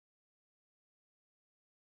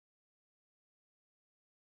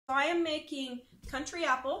I am making country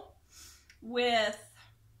apple with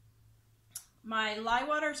my lye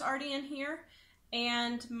water's already in here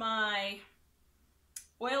and my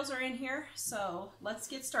oils are in here, so let's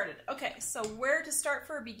get started. Okay, so where to start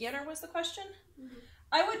for a beginner was the question? Mm-hmm.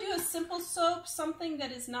 I would do a simple soap, something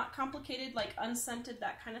that is not complicated, like unscented,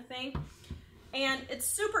 that kind of thing. And it's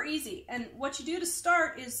super easy. And what you do to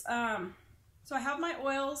start is, so I have my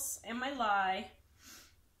oils and my lye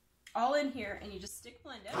all in here, and you just stick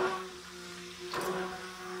blend it.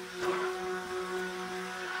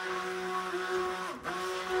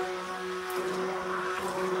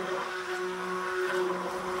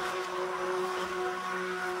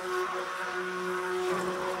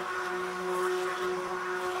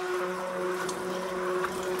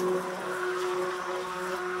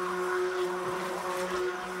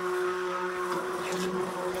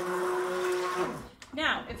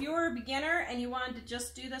 Now, if you were a beginner and you wanted to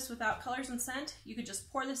just do this without colors and scent, you could just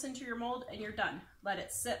pour this into your mold and you're done. Let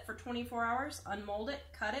it sit for 24 hours, unmold it,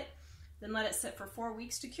 cut it, then let it sit for 4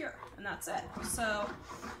 weeks to cure, and that's it. So,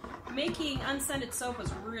 making unscented soap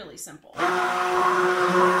was really simple.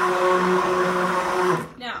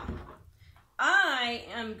 Now, I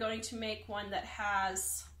am going to make one that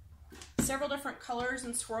has several different colors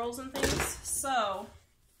and swirls and things, so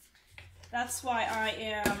that's why I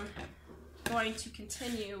am going to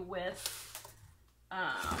continue with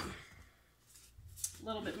a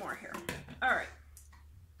little bit more here. All right.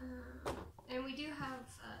 And we do have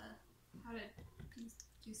how to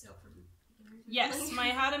do soap for beginners. Yes, my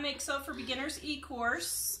How to Make Soap for Beginners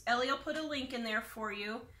e-course. Ellie will put a link in there for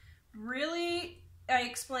you. Really, I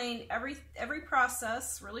explained every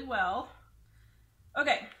process really well.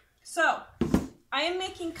 Okay, so I am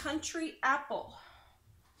making country apple.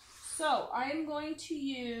 So I am going to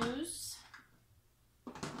use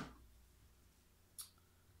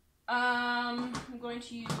I'm going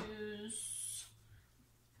to use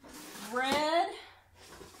red,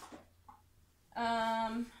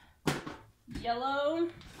 yellow,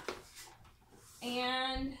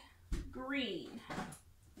 and green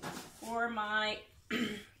for my,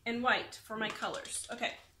 and white for my colors.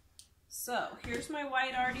 Okay, so here's my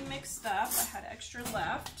white already mixed up. I had extra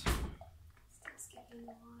left.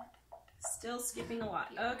 Still skipping a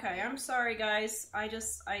lot. Okay, I'm sorry guys.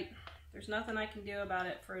 There's nothing I can do about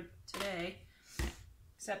it for today,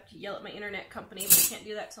 except yell at my internet company, but I can't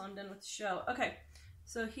do that till I'm done with the show. Okay,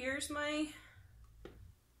 so here's my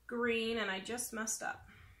green, and I just messed up.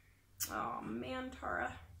 Oh man,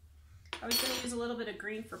 Tara. I was going to use a little bit of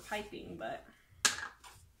green for piping, but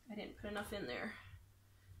I didn't put enough in there.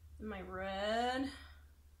 And my red.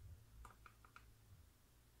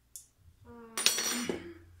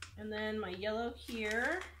 And then my yellow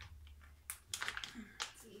here.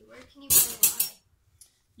 Where can you buy lye?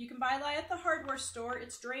 You can buy lye at the hardware store.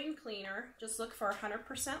 It's drain cleaner. Just look for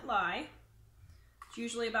 100% lye. It's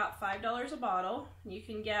usually about $5 a bottle. You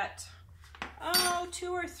can get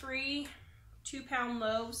 2 or 3 2-pound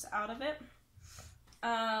loaves out of it.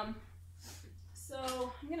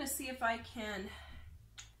 So I'm gonna see if I can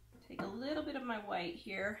take a little bit of my white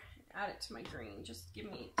here and add it to my green. Just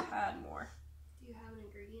give me a tad more. Do you have an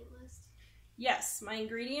ingredient list? Yes, my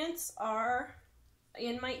ingredients are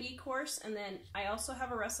in my e-course, and then I also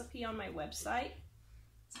have a recipe on my website.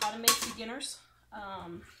 It's How to Make Beginners.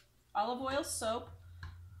 Olive oil soap.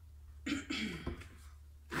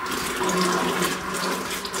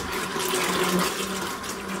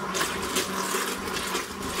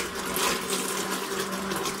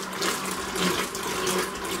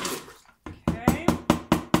 Okay.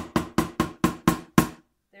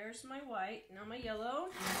 There's my white. Now my yellow.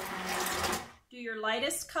 Do your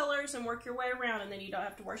lightest colors and work your way around, and then you don't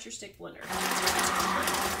have to wash your stick blender.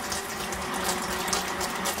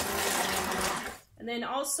 And then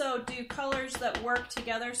also do colors that work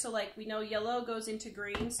together. So like we know yellow goes into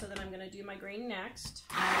green, so then I'm going to do my green next.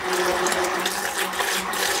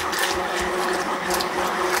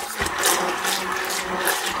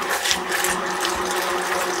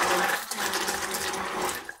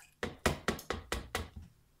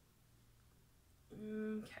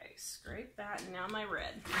 Okay, scrape that, and now my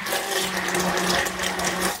red.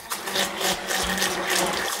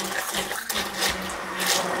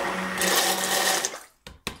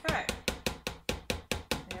 Okay,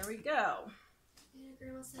 there we go. Bandana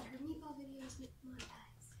Grandma said her meatball videos get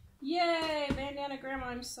monetized. Yay, Bandana Grandma,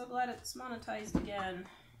 I'm so glad it's monetized again.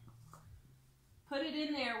 Put it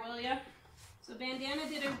in there, will ya? So Bandana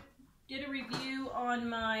did a review on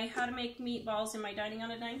my How to Make Meatballs in my Dining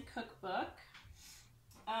on a Dime cookbook.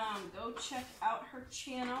 Go check out her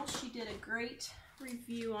channel. She did a great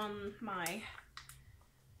review on my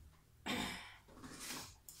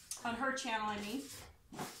On her channel, I mean.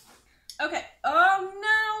 Okay. Oh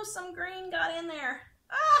no, some green got in there.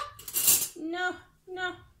 Ah! No,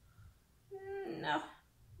 no, no,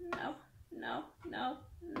 no, no, no,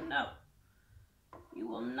 no. You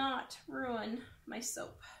will not ruin my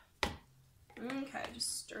soap. Okay,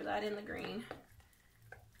 just stir that in the green.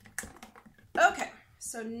 Okay,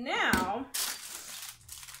 so now,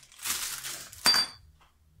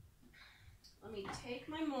 let me take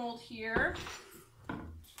my mold here.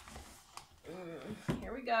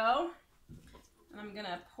 Here we go. And I'm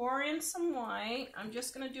gonna pour in some white. I'm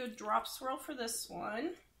just gonna do a drop swirl for this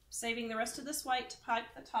one, saving the rest of this white to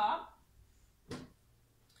pipe the top.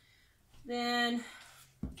 Then,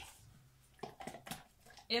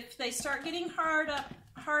 if they start getting hard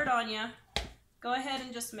on you, go ahead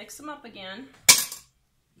and just mix them up again.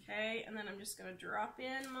 Okay, and then I'm just gonna drop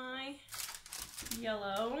in my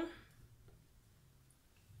yellow.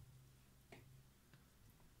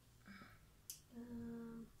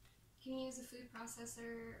 Can you use a food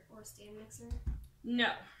processor or stand mixer?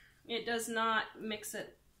 No, it does not mix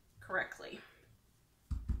it correctly.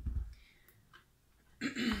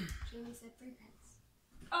 Jamie said fragrance.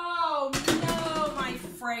 Oh no, my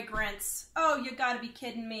fragrance. Oh, you gotta be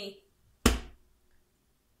kidding me.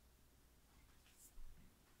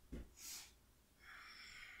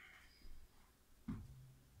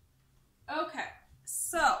 Okay,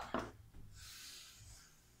 so.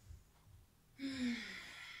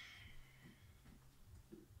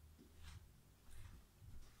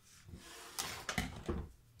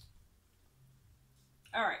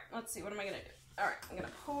 All right, let's see, what am I gonna do? All right, I'm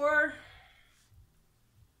gonna pour.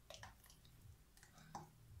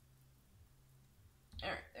 All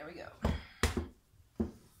right, there we go.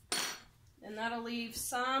 And that'll leave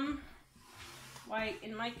some white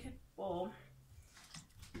in my bowl.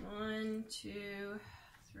 1, 2,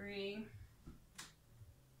 3.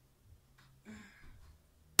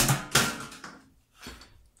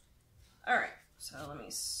 All right, so let me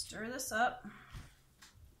stir this up.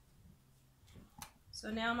 So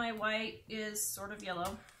now my white is sort of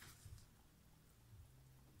yellow.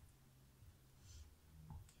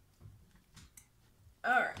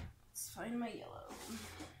 All right, let's find my yellow.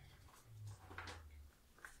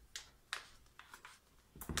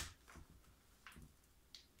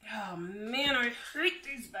 Oh man, I hate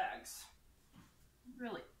these bags. They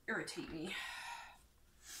really irritate me.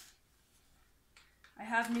 I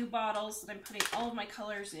have new bottles that I'm putting all of my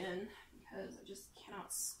colors in because I just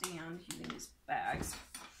cannot stand using these bags.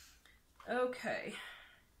 Okay.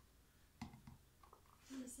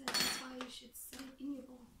 Donna said that's why you should set it in your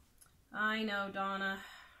bowl. I know, Donna.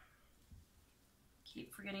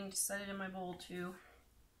 Keep forgetting to set it in my bowl too.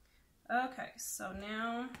 Okay, so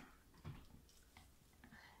now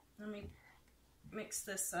let me mix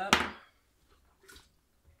this up.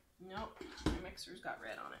 Nope, my mixer's got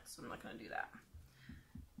red on it, so I'm not going to do that.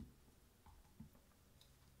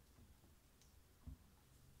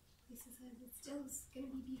 Lisa says it's still going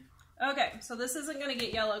to be beautiful. Okay, so this isn't going to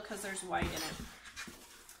get yellow because there's white in it.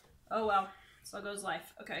 Oh well, so goes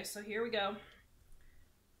life. Okay, so here we go.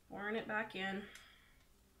 Pouring it back in.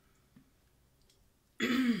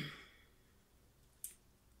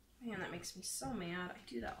 Man, that makes me so mad. I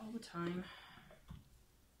do that all the time.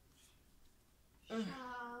 Charlotte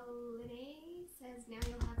says now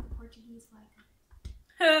you'll have the Portuguese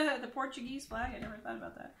flag. The Portuguese flag? I never thought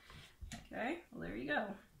about that. Okay, well there you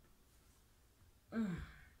go.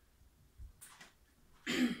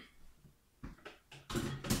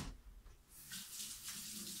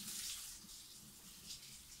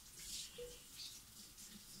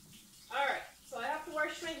 Alright, so I have to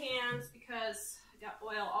wash my hands because I got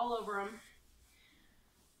oil all over them.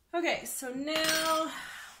 Okay, so now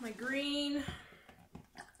my green,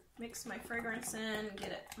 mix my fragrance in,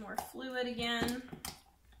 get it more fluid again.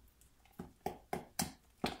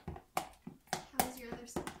 How's your other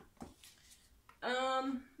side?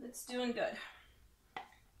 It's doing good.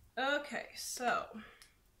 Okay, so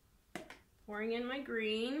pouring in my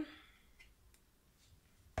green,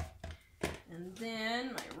 and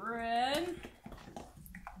then my red.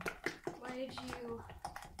 Why did you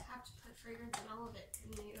have to put fragrance in all of it?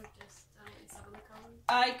 Couldn't you have just done it in some of the colors?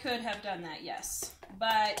 I could have done that, yes,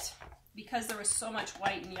 but because there was so much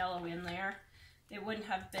white and yellow in there, it wouldn't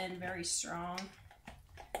have been very strong.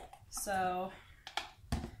 So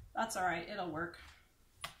that's all right, it'll work.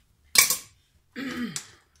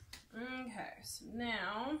 Okay, so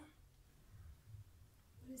now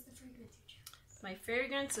what is the fragrance you chose? my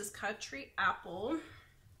fragrance is country apple,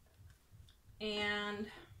 and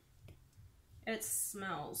it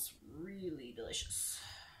smells really delicious.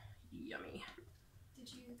 Yummy.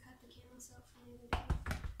 Did you cut the candle soap from the other day?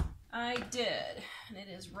 I did, and it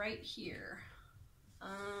is right here.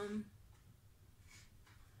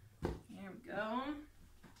 There we go.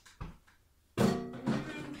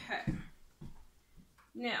 Okay.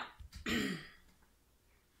 Now, I'm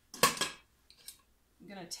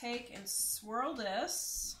gonna take and swirl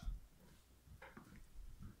this.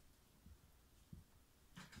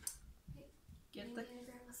 Get the.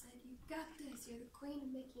 Grandma said, "You got this. You're the queen of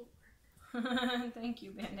making it work." Thank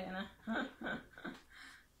you, Bandana.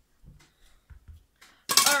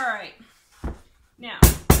 All right. Now,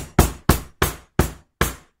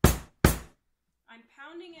 I'm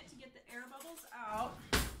pounding it to get the air bubbles out,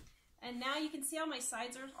 and now you can see how my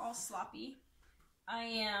sides are all sloppy. I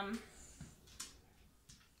am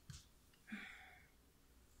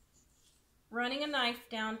running a knife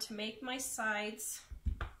down to make my sides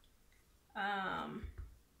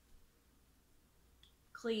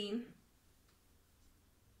clean.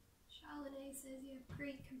 Charlene says you have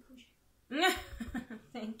great composure.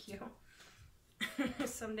 Thank you.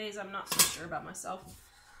 Some days I'm not so sure about myself.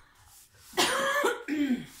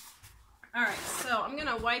 Alright, so I'm going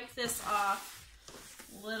to wipe this off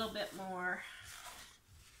a little bit more.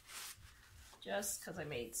 Just because I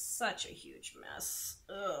made such a huge mess.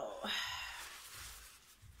 Ugh.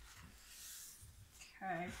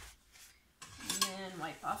 Okay. And then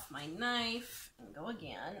wipe off my knife and go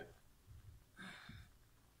again.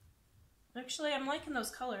 Actually, I'm liking those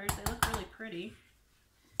colors. They look really pretty.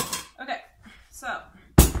 Okay, so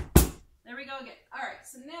there we go again. All right,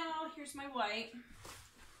 so now here's my white.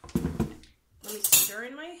 Let me stir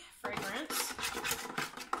in my fragrance.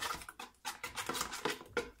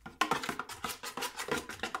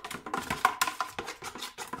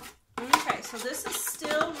 Okay, so this is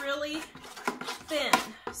still really thin.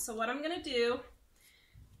 So what I'm gonna do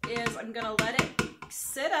is I'm gonna let it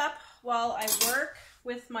sit up while I work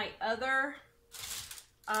with my other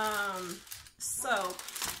soap.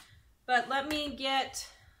 But let me get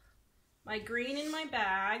my green in my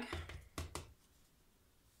bag.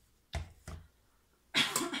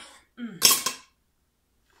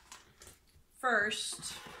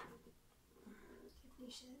 First.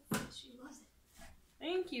 She loves it.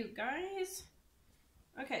 Thank you, guys.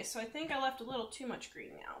 Okay, so I think I left a little too much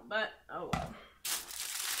green now, but oh well.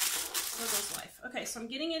 So goes life. Okay, so I'm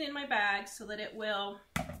getting it in my bag so that it will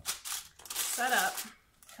set up,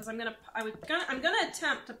 because I'm gonna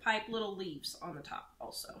attempt to pipe little leaves on the top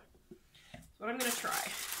also. That's what I'm gonna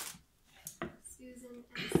try. Susan,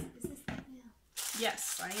 is this live now?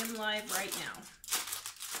 Yes, I am live right now.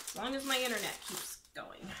 As long as my internet keeps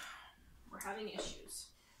going. We're having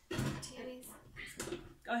issues. Tammy's.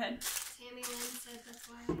 Go ahead. Tammy Lynn said, "That's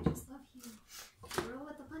why I just love you. Roll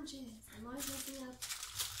with the punches. I'm always messing up,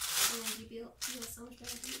 and you feel so much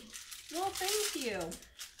better than me." Well, thank you.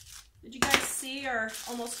 Did you guys see our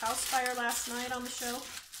almost house fire last night on the show?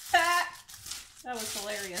 That was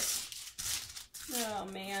hilarious. Oh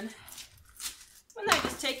man. Wouldn't I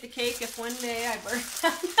just take the cake if one day I burn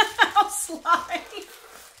down the house live?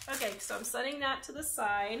 Okay, so I'm setting that to the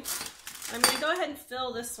side. I'm going to go ahead and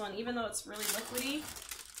fill this one, even though it's really liquidy,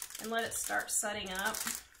 and let it start setting up.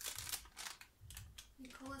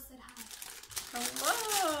 Nicola said hi.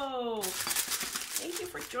 Hello! Thank you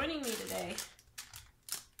for joining me today.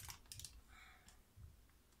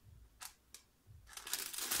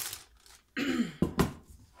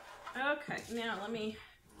 Okay, now let me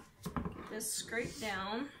get this scraped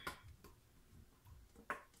down.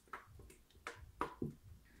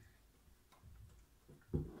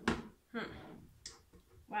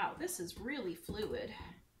 Wow, this is really fluid.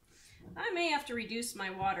 I may have to reduce my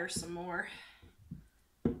water some more.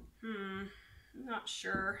 I'm not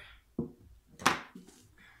sure.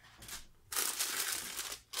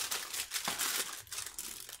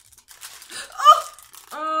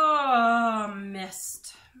 Oh,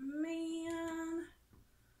 missed. Man.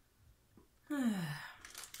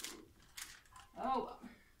 Oh, well.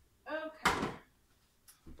 Okay.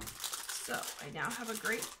 So, I now have a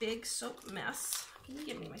great big soap mess. Can you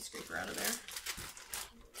get me my scraper out of there?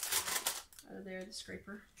 Out of there, the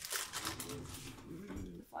scraper.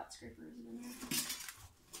 The flat scraper is in there.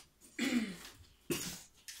 It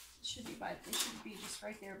should be just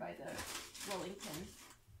right there by the rolling pin.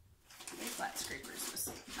 The flat scraper is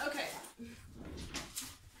missing. Okay.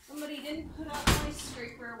 Somebody didn't put up my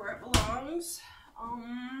scraper where it belongs.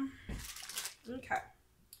 Okay.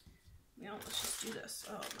 Well, let's just do this.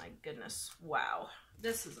 Oh my goodness. Wow.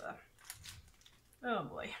 This is a... Oh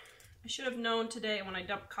boy. I should have known today when I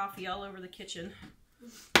dumped coffee all over the kitchen.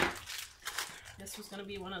 This was going to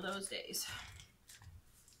be one of those days.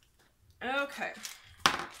 Okay.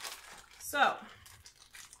 So,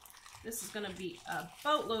 This is going to be a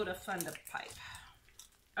boatload of fun to pipe.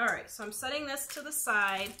 All right, so I'm setting this to the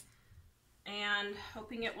side and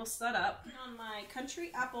hoping it will set up. On my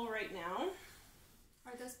country apple right now.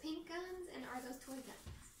 Are those pink guns and are those toy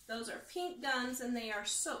guns? Those are pink guns and they are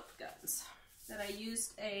soap guns that I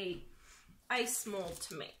used a ice mold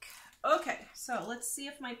to make. Okay, so let's see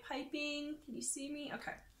if my piping, can you see me?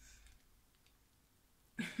 Okay.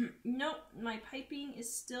 Nope, my piping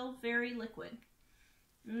is still very liquid.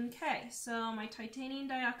 Okay, so my titanium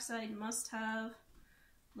dioxide must have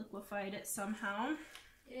liquefied it somehow.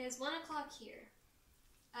 It is 1 o'clock here.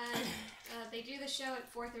 They do the show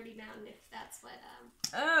at 4:30 Mountain, if that's what.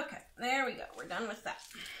 Okay, there we go. We're done with that.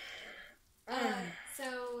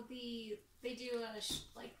 So they do a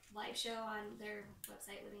live show on their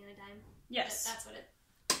website, Living on a Dime. Yes. That's what it.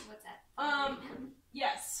 What's that?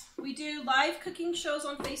 Yes, we do live cooking shows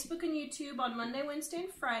on Facebook and YouTube on Monday, Wednesday,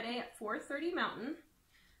 and Friday at 4:30 Mountain.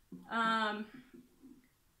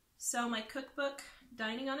 Sell my cookbook,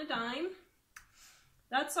 Dining on a Dime.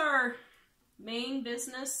 That's our main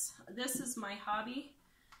business. This is my hobby,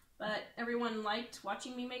 but everyone liked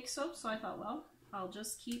watching me make soap, so I thought, well, I'll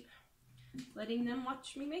just keep letting them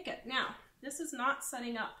watch me make it. Now, this is not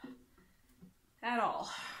setting up at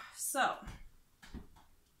all. So,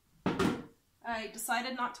 I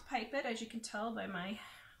decided not to pipe it, as you can tell by my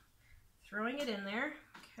throwing it in there.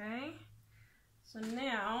 Okay, so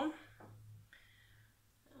now,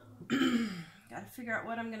 gotta figure out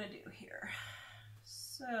what I'm gonna do here.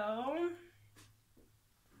 So,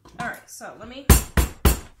 alright, so let me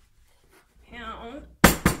pound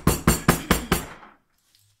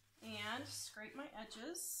and scrape my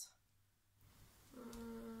edges.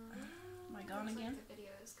 Am I gone again? Like the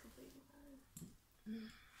video is completely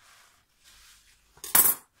fine.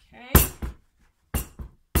 Okay.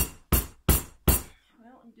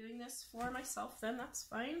 Well, I'm doing this for myself then, that's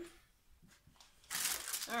fine.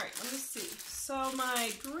 Alright, let me see. So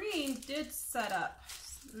my green did set up,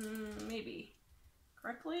 maybe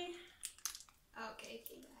correctly. Okay,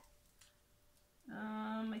 came back.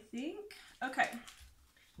 I think. Okay.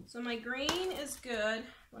 So my green is good.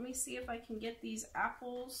 Let me see if I can get these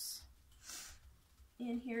apples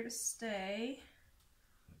in here to stay.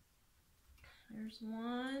 There's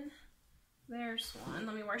one. There's one.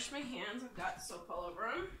 Let me wash my hands. I've got soap all over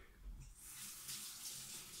them.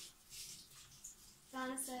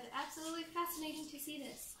 Donna said, absolutely fascinating to see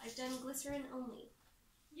this. I've done glycerin only.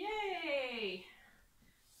 Yay!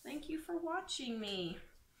 Thank you for watching me.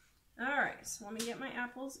 Alright, so let me get my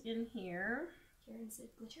apples in here. Karen said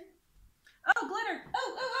glitter. Oh, glitter!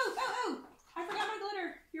 Oh! I forgot my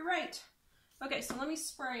glitter. You're right. Okay, so let me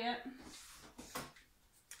spray it.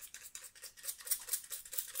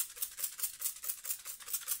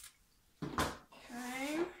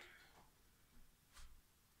 Okay.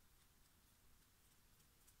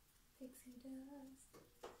 Pixie dust.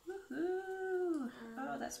 Woohoo!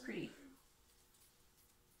 Oh, that's pretty.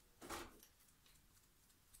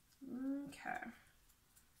 Okay.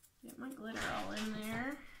 Get my glitter all in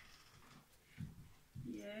there.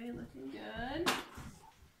 Yay, looking good.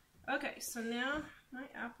 Okay, so now my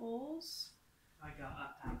apples. I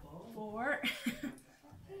got an apple. 4,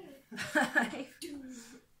 5.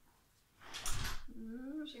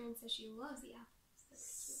 Sharon says she loves the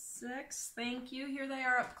apples. 6. Thank you. Here they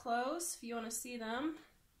are up close if you want to see them.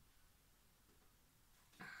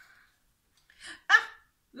 Ah!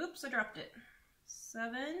 Oops, I dropped it.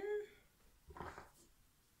 7.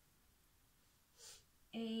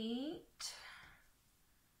 8.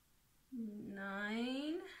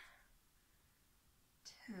 9.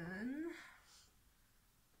 10.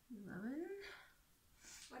 11.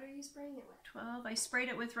 What are you spraying it with? 12. I sprayed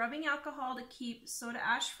it with rubbing alcohol to keep soda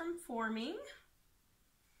ash from forming.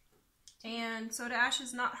 And soda ash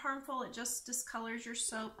is not harmful, it just discolors your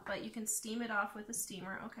soap, but you can steam it off with a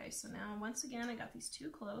steamer. Okay, so now once again I got these too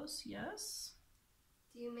close. Yes.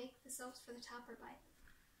 Do you make the soaps for the top or buy them?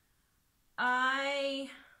 I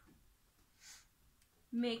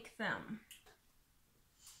make them.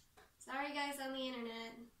 Sorry guys on the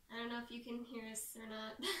internet. I don't know if you can hear us or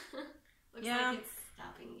not. Looks Yeah. like it's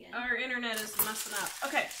stopping again. Our internet is messing up.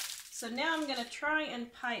 Okay, so now I'm gonna try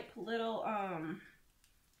and pipe little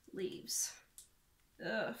leaves.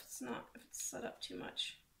 Ugh, if it's set up too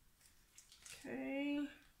much. Okay.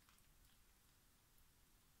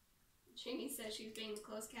 Jamie says she's being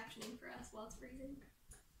closed captioning for us while it's freezing.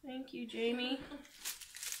 Thank you, Jamie.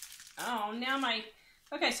 Oh, now my...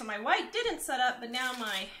 Okay, so my white didn't set up, but now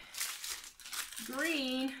my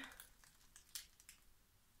green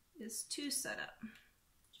is too set up.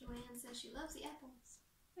 Joanne says she loves the apples.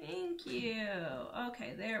 Thank you.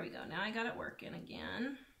 Okay, there we go. Now I got it working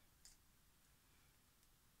again.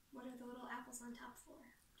 What are the little apples on top for?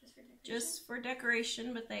 Just for decoration? Just for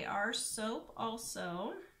decoration, but they are soap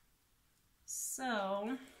also.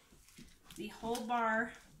 So the whole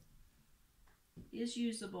bar is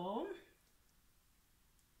usable.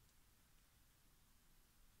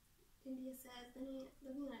 India says,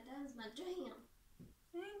 living on a dime is my jam.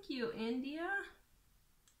 Thank you, India.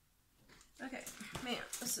 Okay, man,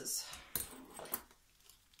 this is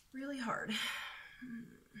really hard.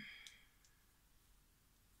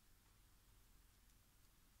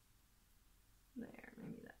 There,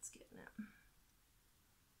 maybe that's getting it.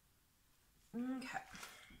 Okay.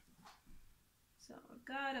 So I've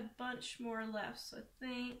got a bunch more left, so I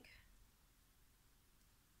think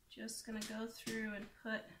just gonna go through and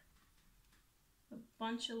put a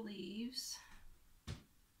bunch of leaves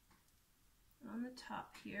on the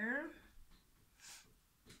top here.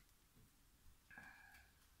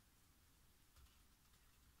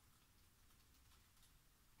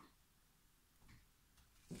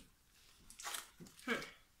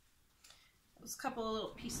 Those couple of little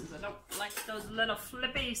pieces, I don't like those little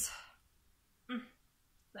flippies.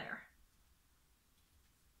 There.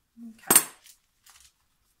 Okay.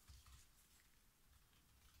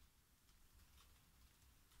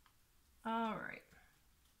 All right.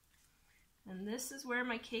 And this is where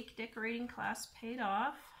my cake decorating class paid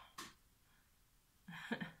off.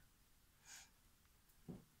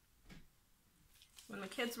 When my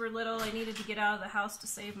kids were little, I needed to get out of the house to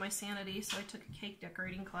save my sanity, so I took a cake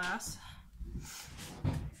decorating class.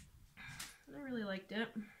 And I really liked it.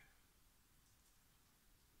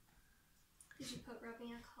 Did you put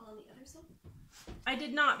rubbing alcohol in the other soap? I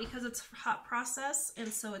did not, because it's a hot process, and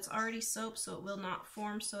so it's already soap, so it will not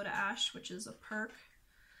form soda ash, which is a perk.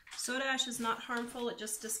 Soda ash is not harmful, it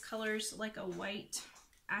just discolors like a white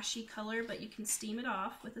ashy color, but you can steam it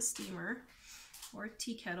off with a steamer or a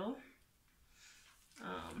tea kettle.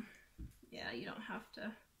 Yeah, you don't have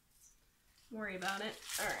to worry about it.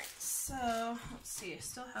 Alright, so let's see, I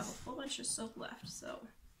still have a whole bunch of soap left, so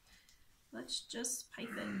let's just pipe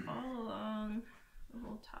it all along the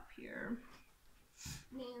whole top here.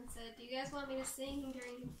 Nan said, do you guys want me to sing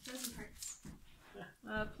during frozen parts?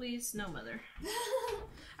 Please, no, Mother.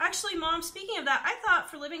 Actually, Mom, speaking of that, I thought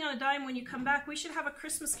for Living on a Dime, when you come back, we should have a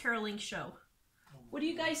Christmas caroling show. What do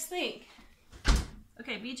you guys think?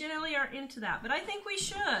 Okay, BJ and Ellie aren't into that, but I think we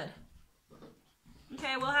should.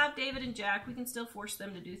 Okay, we'll have David and Jack. We can still force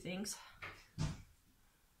them to do things.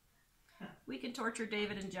 We can torture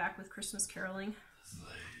David and Jack with Christmas caroling.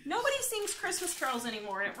 Nobody sings Christmas carols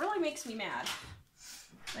anymore, and it really makes me mad.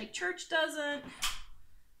 Like, church doesn't.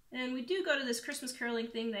 And we do go to this Christmas caroling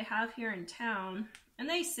thing they have here in town, and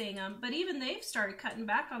they sing them, but even they've started cutting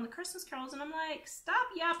back on the Christmas carols, and I'm like, stop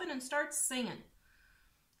yapping and start singing.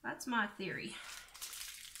 That's my theory.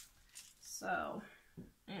 So,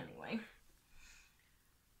 anyway.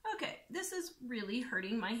 Okay, this is really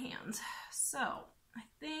hurting my hands. So, I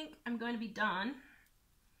think I'm going to be done.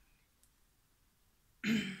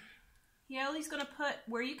 Yellie's going to put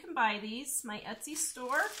where you can buy these, my Etsy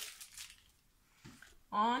store,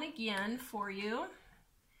 on again for you.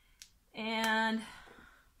 And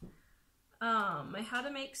my How to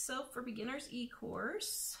Make Soap for Beginners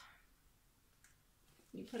e-course.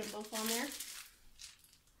 You put them both on there.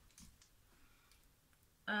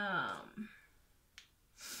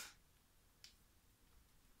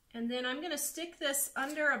 And then I'm going to stick this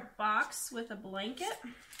under a box with a blanket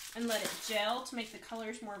and let it gel to make the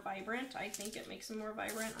colors more vibrant. I think it makes them more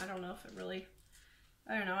vibrant. I don't know if it really,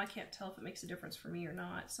 I don't know. I can't tell if it makes a difference for me or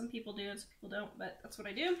not. Some people do and some people don't, but that's what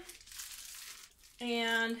I do.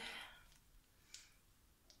 And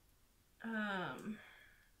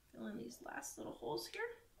fill in these last little holes here.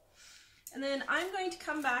 And then I'm going to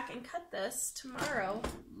come back and cut this tomorrow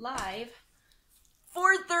live,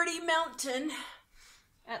 4:30 Mountain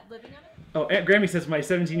at Living on It. Oh, Aunt Grammy says my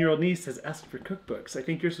 17-year-old niece has asked for cookbooks. I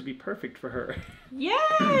think yours would be perfect for her.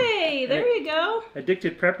 Yay! There you go.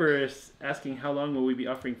 Addicted Prepper is asking how long will we be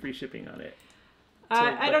offering free shipping on it. So,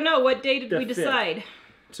 I don't know. What day did we decide? 5th.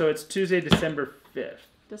 So it's Tuesday, December 5th.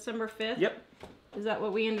 December 5th? Yep. Is that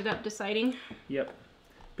what we ended up deciding? Yep.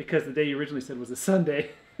 Because the day you originally said was a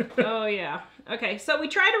Sunday. Oh, yeah. Okay, so we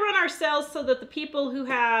try to run our sales so that the people who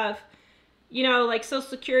have, you know, like Social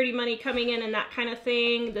Security money coming in and that kind of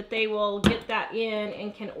thing, that they will get that in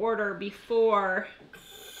and can order before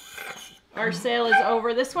our sale is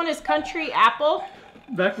over. This one is Country Apple.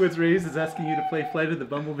 Backwoods Raised is asking you to play Flight of the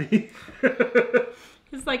Bumblebee.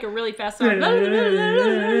 It's like a really fast song. That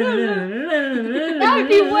would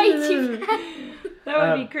be way too fast. That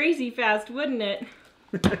would be crazy fast, wouldn't it?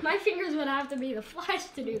 My fingers would have to be the flash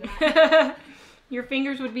to do that. Your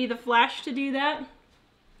fingers would be the flash to do that?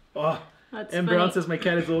 Oh. That's And funny. Brown says my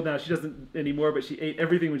cat is old now. She doesn't anymore, but she ate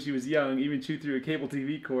everything when she was young, even chewed through a cable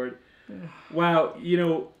TV cord. Wow, you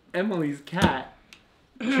know, Emily's cat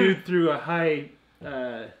chewed through a high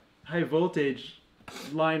voltage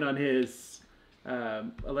line on his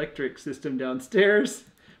electric system downstairs,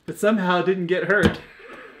 but somehow didn't get hurt.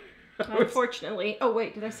 Unfortunately. Oh,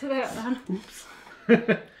 wait, did I say that out loud? Oops.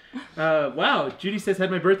 Wow, Judy says,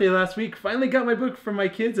 had my birthday last week. Finally got my book from my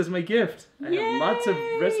kids as my gift. I have lots of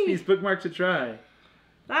recipes bookmarked to try.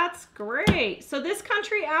 That's great. So this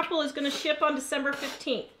country apple is going to ship on December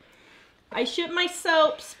 15th. I ship my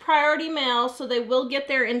soaps priority mail, so they will get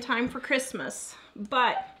there in time for Christmas.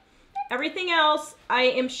 But everything else I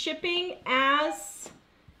am shipping as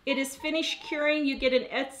it is finished curing. You get an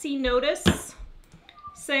Etsy notice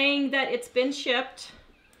saying that it's been shipped.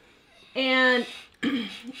 And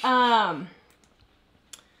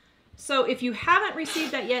so if you haven't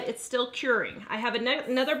received that yet, it's still curing. I have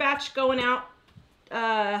another batch going out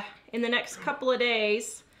in the next couple of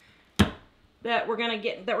days that we're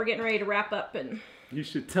getting ready to wrap up. And you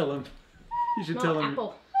should tell him. You should tell him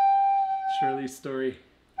apple. Shirley's story.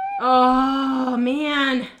 Oh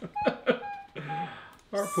man.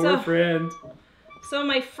 Our poor friend. So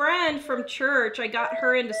my friend from church, I got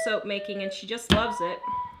her into soap making and she just loves it.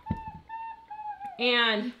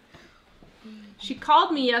 And she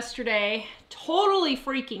called me yesterday, totally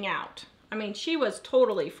freaking out. I mean, she was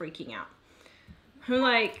totally freaking out. I'm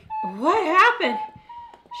like, what happened?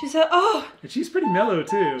 She said, oh. And she's pretty mellow,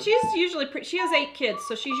 too. She's usually pretty, she has 8 kids,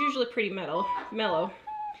 so she's usually pretty mellow.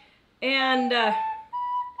 And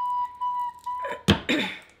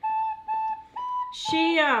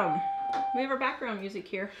she, we have our background music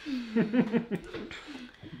here.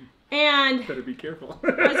 And better be careful.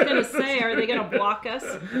 I was going to say, are they going to block us?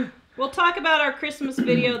 We'll talk about our Christmas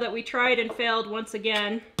video that we tried and failed once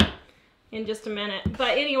again in just a minute.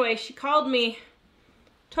 But anyway, she called me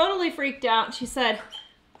totally freaked out. She said,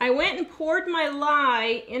 I went and poured my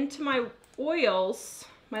lye into my oils,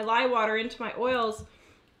 my lye water into my oils,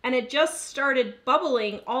 and it just started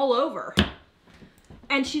bubbling all over.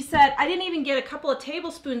 And she said, I didn't even get a couple of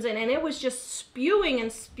tablespoons in, and it was just spewing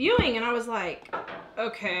and spewing. And I was like,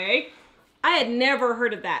 okay. I had never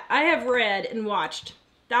heard of that. I have read and watched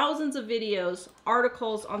thousands of videos,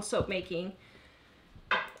 articles on soap making.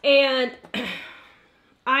 And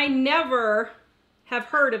I never have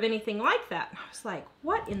heard of anything like that. I was like,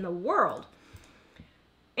 what in the world?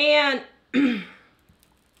 And,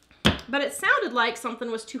 but it sounded like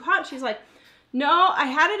something was too hot. She's like, no, I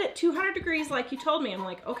had it at 200 degrees like you told me. I'm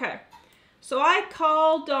like, okay. So I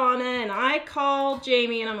called Donna and I called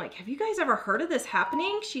Jamie and I'm like, have you guys ever heard of this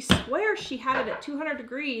happening? She swears she had it at 200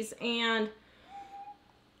 degrees and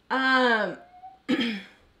I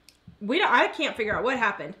can't figure out what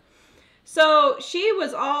happened. So she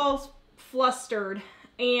was all flustered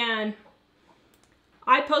and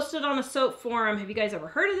I posted on a soap forum, have you guys ever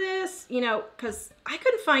heard of this? You know, because I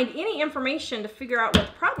couldn't find any information to figure out what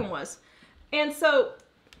the problem was. And so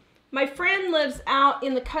my friend lives out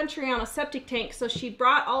in the country on a septic tank, so she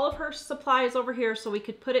brought all of her supplies over here so we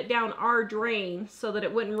could put it down our drain so that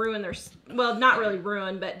it wouldn't ruin their, well, not really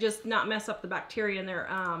ruin, but just not mess up the bacteria in their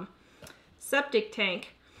septic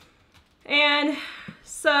tank. And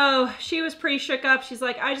so she was pretty shook up. She's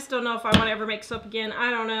like, I just don't know if I want to ever make soap again.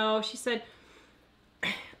 I don't know. She said,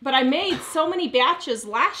 but I made so many batches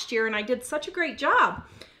last year and I did such a great job.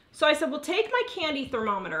 So I said, well, take my candy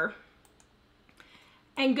thermometer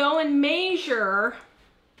and go and measure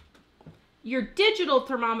your digital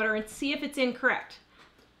thermometer and see if it's incorrect.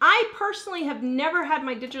 I personally have never had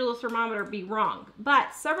my digital thermometer be wrong,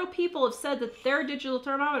 but several people have said that their digital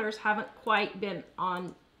thermometers haven't quite been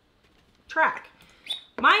on track.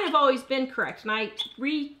 Mine have always been correct, and I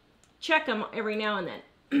recheck them every now and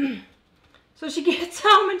then. So she gets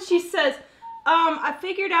home and she says, I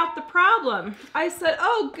figured out the problem. I said,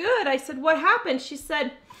 oh, good. I said, what happened? She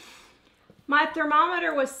said, my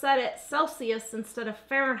thermometer was set at Celsius instead of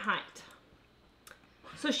Fahrenheit.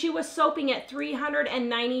 So she was soaping at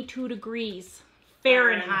 392 degrees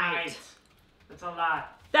Fahrenheit. That's a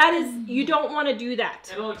lot. That is, you don't want to do that.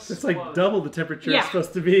 It'll It's explode. like double the temperature Yeah. it's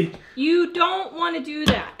supposed to be. You don't want to do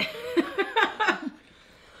that.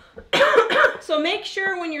 So make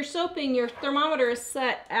sure when you're soaping, your thermometer is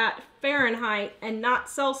set at Fahrenheit and not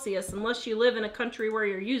Celsius, unless you live in a country where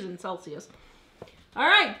you're using Celsius. All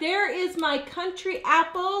right, there is my country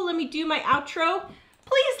apple. Let me do my outro.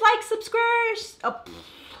 Please like, subscribe. Oh,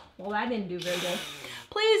 well, that didn't do very good.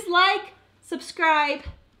 Please like, subscribe,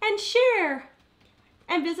 and share.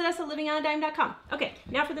 And visit us at livingonadime.com. Okay,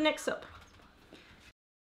 now for the next soap.